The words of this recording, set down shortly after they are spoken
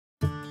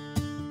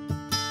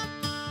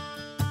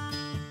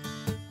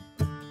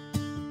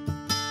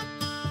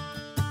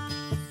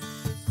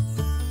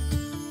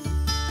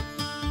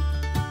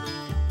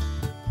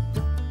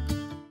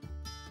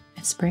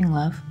spring,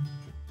 love.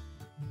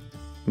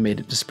 We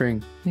made it to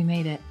spring. We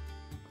made it.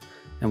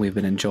 And we've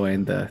been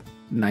enjoying the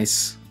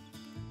nice,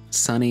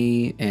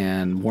 sunny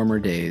and warmer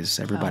days.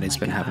 Everybody's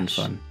been having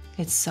fun.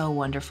 It's so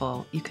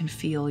wonderful. You can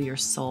feel your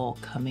soul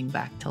coming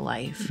back to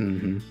life.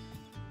 Mm-hmm.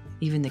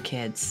 Even the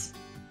kids.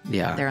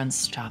 Yeah. They're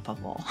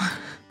unstoppable.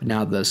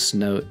 Now the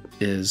snow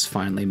is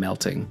finally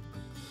melting.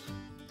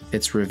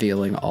 It's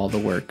revealing all the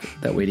work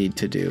that we need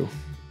to do.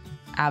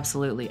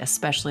 Absolutely,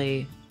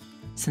 especially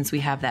since we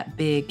have that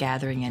big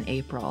gathering in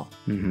April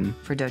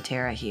for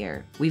doTERRA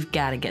here. We've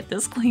got to get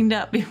this cleaned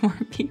up before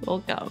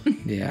people come.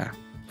 Yeah,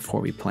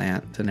 before we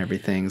plant and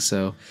everything.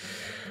 So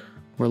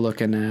we're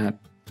looking at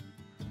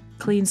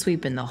clean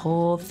sweeping the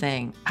whole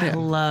thing. Yeah. I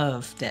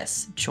love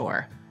this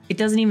chore. It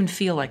doesn't even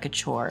feel like a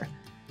chore,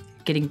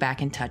 getting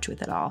back in touch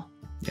with it all.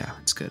 Yeah,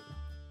 it's good.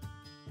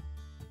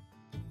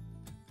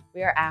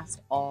 We are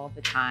asked all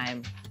the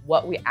time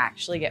what we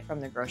actually get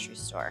from the grocery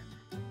store,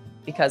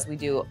 because we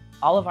do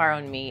all of our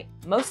own meat,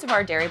 most of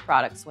our dairy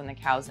products when the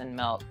cow's in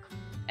milk,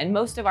 and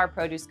most of our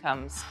produce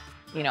comes,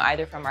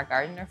 either from our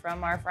garden or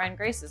from our friend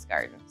Grace's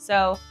garden.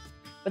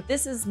 But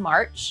this is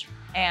March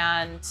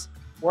and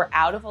we're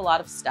out of a lot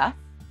of stuff.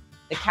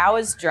 The cow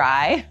is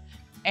dry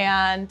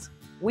and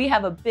we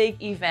have a big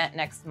event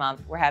next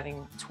month. We're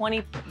having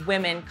 20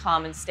 women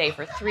come and stay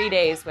for 3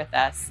 days with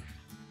us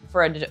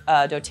for a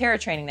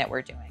doTERRA training that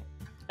we're doing.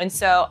 And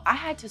so I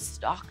had to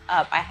stock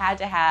up. I had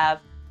to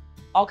have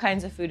all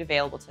kinds of food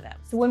available to them.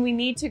 So when we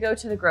need to go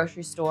to the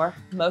grocery store,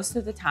 most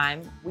of the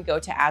time we go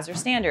to Azure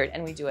Standard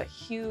and we do a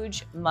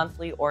huge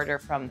monthly order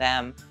from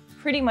them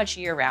pretty much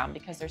year round,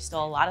 because there's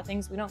still a lot of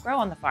things we don't grow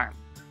on the farm.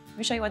 Let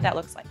me show you what that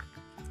looks like.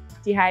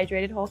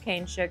 Dehydrated whole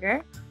cane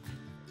sugar,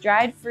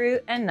 dried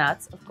fruit and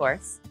nuts, of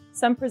course,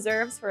 some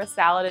preserves for a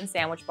salad and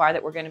sandwich bar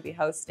that we're going to be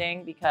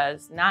hosting,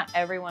 because not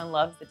everyone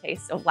loves the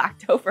taste of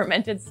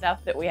lacto-fermented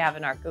stuff that we have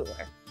in our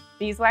cooler.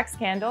 Beeswax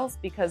candles,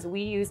 because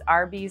we use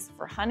our bees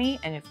for honey,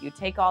 and if you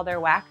take all their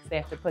wax, they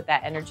have to put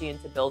that energy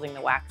into building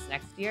the wax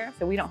next year,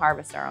 so we don't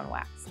harvest our own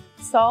wax.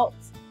 Salt,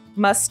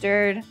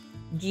 mustard,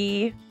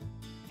 ghee,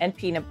 and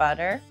peanut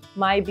butter.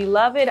 My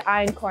beloved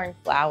einkorn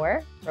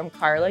flour from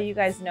Carla. You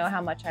guys know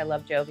how much I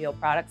love Jovial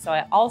products, so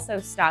I also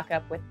stock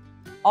up with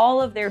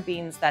all of their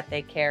beans that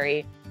they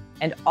carry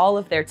and all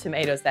of their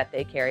tomatoes that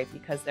they carry,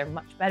 because they're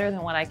much better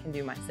than what I can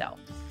do myself.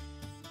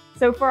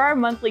 So for our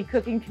monthly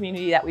cooking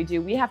community that we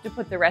do, we have to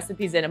put the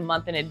recipes in a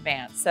month in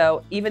advance.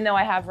 So even though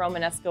I have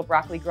Romanesco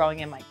broccoli growing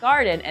in my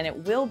garden and it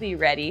will be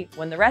ready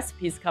when the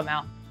recipes come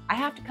out, I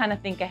have to kind of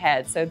think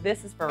ahead. So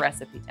this is for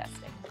recipe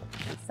testing.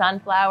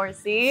 Sunflower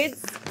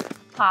seeds,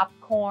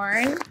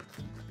 popcorn,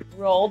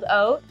 rolled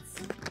oats,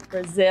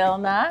 Brazil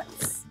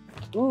nuts,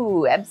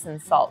 ooh, Epsom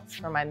salts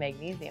for my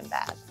magnesium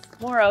baths.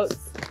 More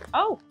oats.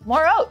 Oh,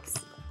 more oats.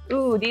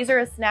 Ooh, these are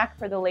a snack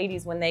for the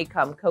ladies when they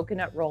come,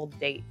 coconut rolled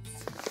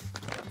dates.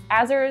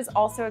 Azure is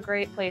also a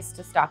great place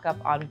to stock up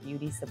on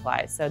beauty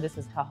supplies. So this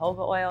is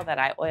jojoba oil that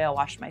I oil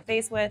wash my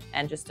face with,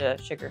 and just a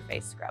sugar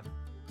face scrub.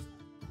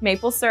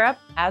 Maple syrup.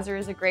 Azure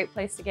is a great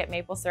place to get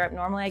maple syrup.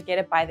 Normally I get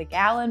it by the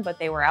gallon, but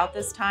they were out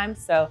this time,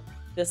 so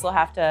this will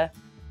have to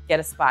get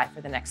a spot for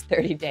the next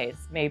 30 days,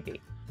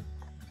 maybe.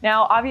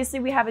 Now,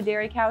 obviously we have a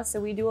dairy cow, so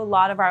we do a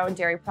lot of our own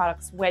dairy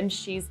products when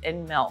she's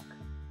in milk.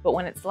 But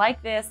when it's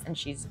like this and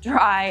she's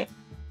dry,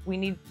 we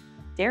need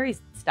dairy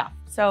stuff.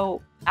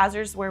 So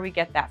Azure's where we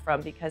get that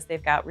from, because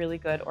they've got really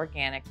good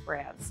organic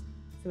brands.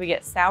 So we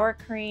get sour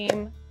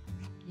cream,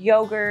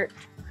 yogurt,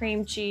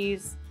 cream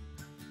cheese,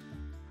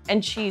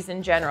 and cheese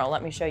in general.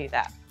 Let me show you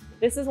that.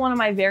 This is one of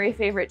my very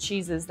favorite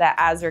cheeses that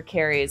Azure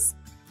carries.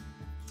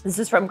 This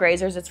is from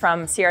Grazers. It's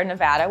from Sierra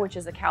Nevada, which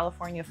is a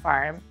California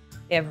farm.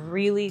 They have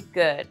really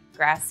good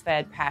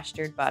grass-fed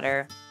pastured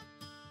butter,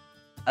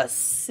 a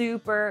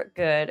super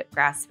good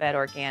grass-fed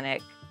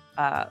organic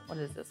what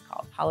is this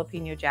called?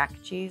 Jalapeno jack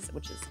cheese,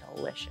 which is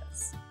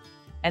delicious.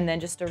 And then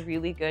just a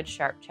really good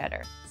sharp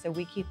cheddar. So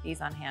we keep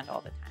these on hand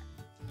all the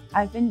time.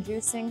 I've been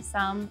juicing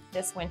some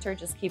this winter,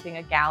 just keeping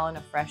a gallon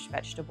of fresh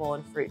vegetable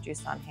and fruit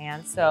juice on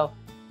hand. So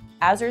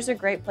Azure's a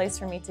great place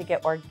for me to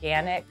get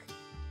organic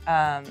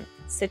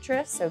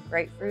citrus, so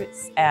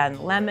grapefruits and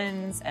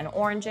lemons and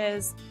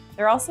oranges.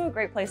 They're also a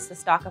great place to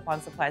stock up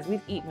on supplies.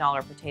 We've eaten all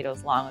our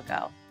potatoes long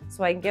ago,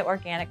 so I can get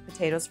organic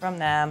potatoes from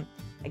them.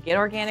 I get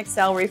organic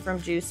celery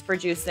from Juice for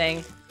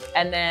juicing,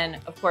 and then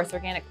of course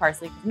organic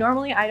parsley.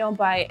 Normally I don't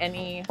buy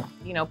any,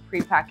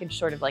 prepackaged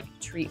sort of like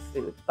treat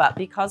food, but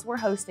because we're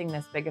hosting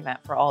this big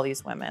event for all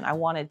these women, I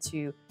wanted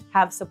to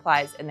have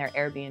supplies in their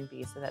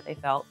Airbnb so that they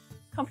felt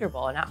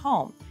comfortable and at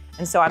home.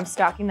 And so I'm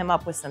stocking them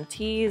up with some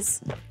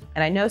teas,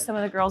 and I know some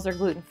of the girls are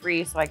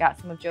gluten-free, so I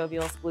got some of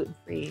Jovial's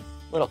gluten-free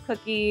little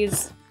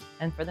cookies,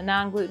 and for the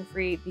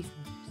non-gluten-free, these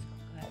ones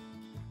are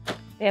so good.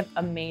 They have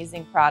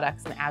amazing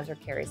products, and Azure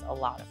carries a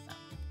lot of them.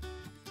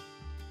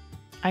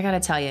 I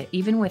gotta tell you,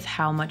 even with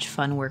how much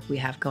fun work we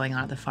have going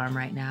on at the farm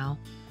right now,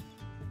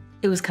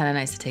 it was kind of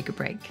nice to take a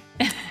break.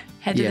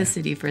 Head to the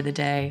city for the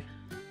day.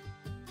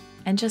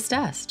 And just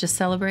us, just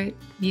celebrate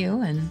you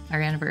and our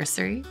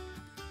anniversary.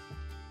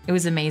 It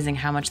was amazing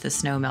how much the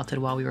snow melted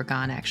while we were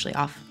gone, actually,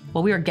 off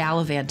Well, we were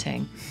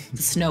gallivanting.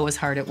 The snow was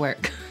hard at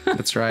work.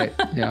 That's right.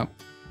 Yeah.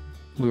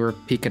 We were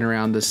peeking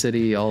around the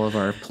city. All of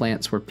our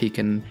plants were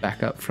peeking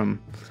back up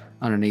from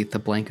underneath the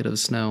blanket of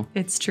snow.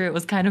 It's true. It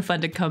was kind of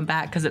fun to come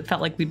back because it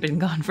felt like we'd been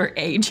gone for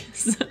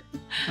ages.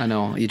 I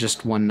know. You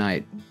just one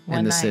night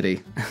in the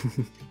city.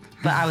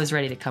 But I was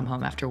ready to come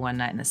home after one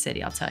night in the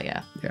city, I'll tell you.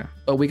 Yeah.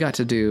 But we got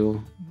to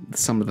do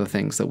some of the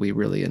things that we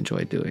really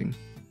enjoyed doing.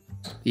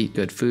 Eat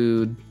good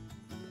food,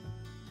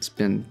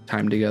 spend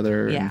time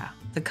together. Yeah.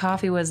 The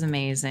coffee was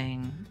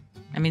amazing.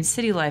 I mean,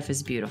 city life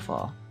is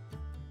beautiful.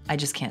 I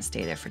just can't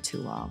stay there for too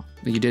long.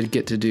 You did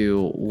get to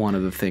do one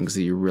of the things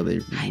that you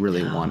really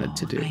wanted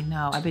to do. I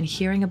know. I've been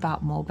hearing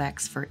about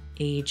Molbeck's for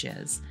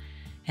ages.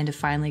 And to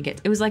finally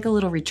get, it was like a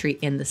little retreat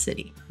in the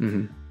city.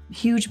 Mm-hmm.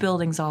 Huge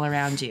buildings all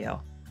around you.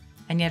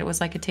 And yet it was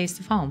like a taste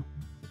of home.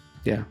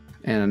 Yeah.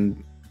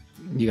 And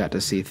you got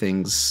to see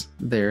things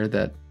there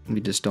that we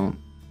just don't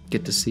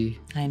get to see.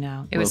 I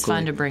know. It was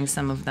fun to bring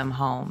some of them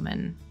home.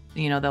 And,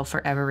 you know, they'll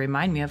forever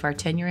remind me of our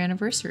 10-year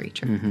anniversary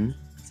trip. Mm-hmm.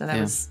 So that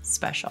was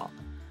special.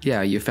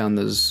 Yeah, you found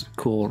those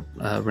cool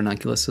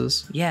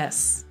ranunculuses.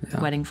 Yes,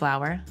 wedding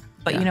flower.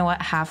 But you know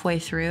what? Halfway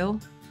through,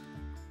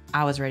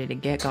 I was ready to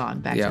get gone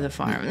back to the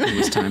farm. It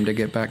was time to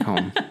get back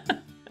home.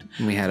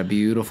 And we had a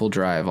beautiful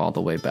drive all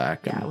the way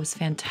back. Yeah, it was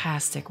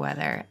fantastic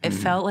weather. It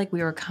felt like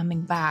we were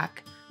coming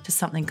back to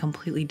something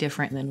completely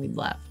different than we'd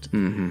left.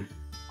 Mm-hmm.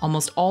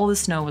 Almost all the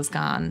snow was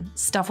gone.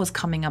 Stuff was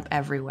coming up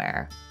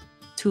everywhere.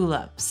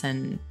 Tulips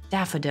and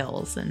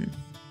daffodils and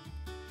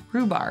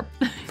rhubarb.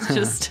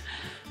 Just,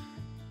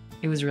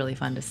 it was really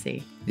fun to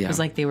see. Yeah. It was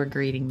like they were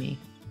greeting me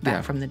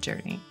back from the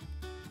journey.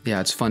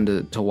 Yeah, it's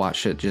fun to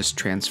watch it just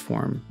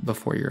transform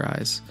before your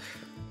eyes.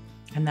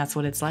 And that's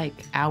what it's like.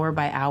 Hour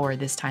by hour,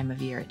 this time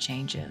of year, it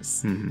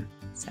changes. Mm-hmm.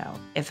 So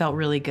it felt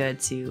really good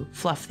to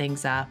fluff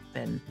things up.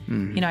 And,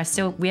 you know,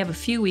 we have a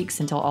few weeks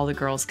until all the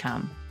girls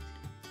come,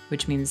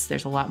 which means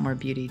there's a lot more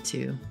beauty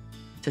to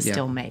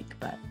still make.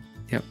 But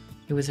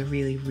it was a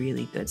really,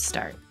 really good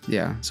start.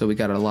 Yeah. So we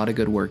got a lot of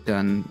good work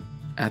done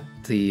at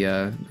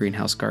the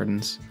greenhouse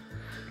gardens.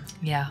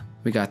 Yeah.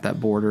 We got that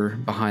border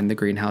behind the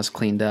greenhouse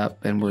cleaned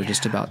up, and we're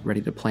just about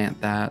ready to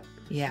plant that.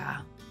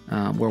 Yeah.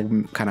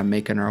 We're kind of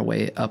making our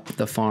way up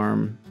the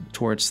farm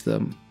towards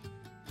the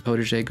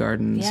potager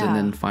gardens and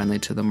then finally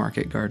to the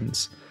market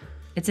gardens.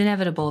 It's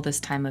inevitable this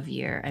time of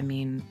year. I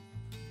mean,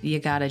 you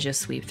got to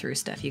just sweep through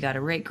stuff. You got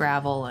to rake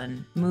gravel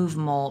and move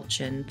mulch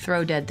and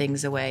throw dead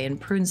things away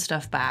and prune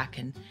stuff back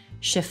and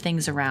shift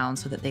things around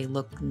so that they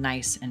look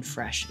nice and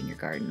fresh in your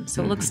garden.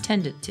 So it looks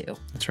tended to.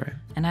 That's right.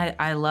 And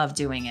I love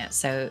doing it.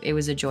 So it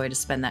was a joy to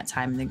spend that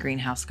time in the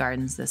greenhouse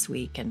gardens this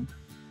week and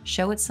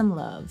show it some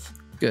love.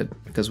 Good,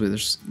 because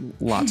there's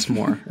lots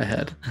more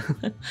ahead.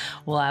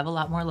 We'll have a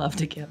lot more love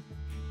to give.